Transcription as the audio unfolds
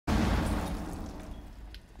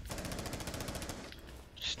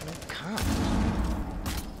No cat.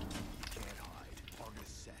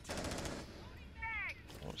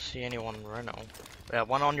 I don't see anyone Reno. Yeah,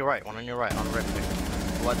 one on your right, on red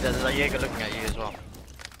ping. Well, there's a Jaeger looking at you as well.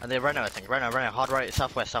 And they're Reno, I think. Reno, hard right,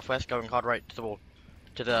 southwest, going hard right to the wall.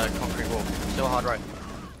 To the concrete wall. Still hard right.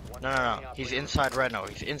 No. He's inside Reno.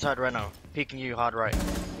 Peeking you hard right.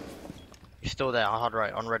 He's still there, hard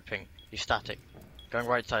right, on red ping. He's static. Going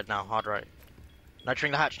right side now, hard right.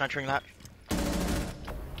 Nitring the hatch. Fucking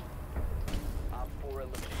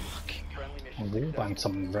hell. I wallbanged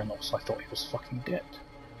someone in Reynolds, I thought he was fucking dead.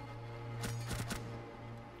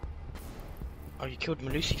 Oh, you killed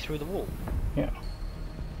Malusi through the wall? Yeah.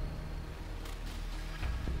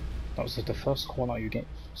 That was the first call out you gave,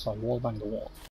 so I wallbanged the wall.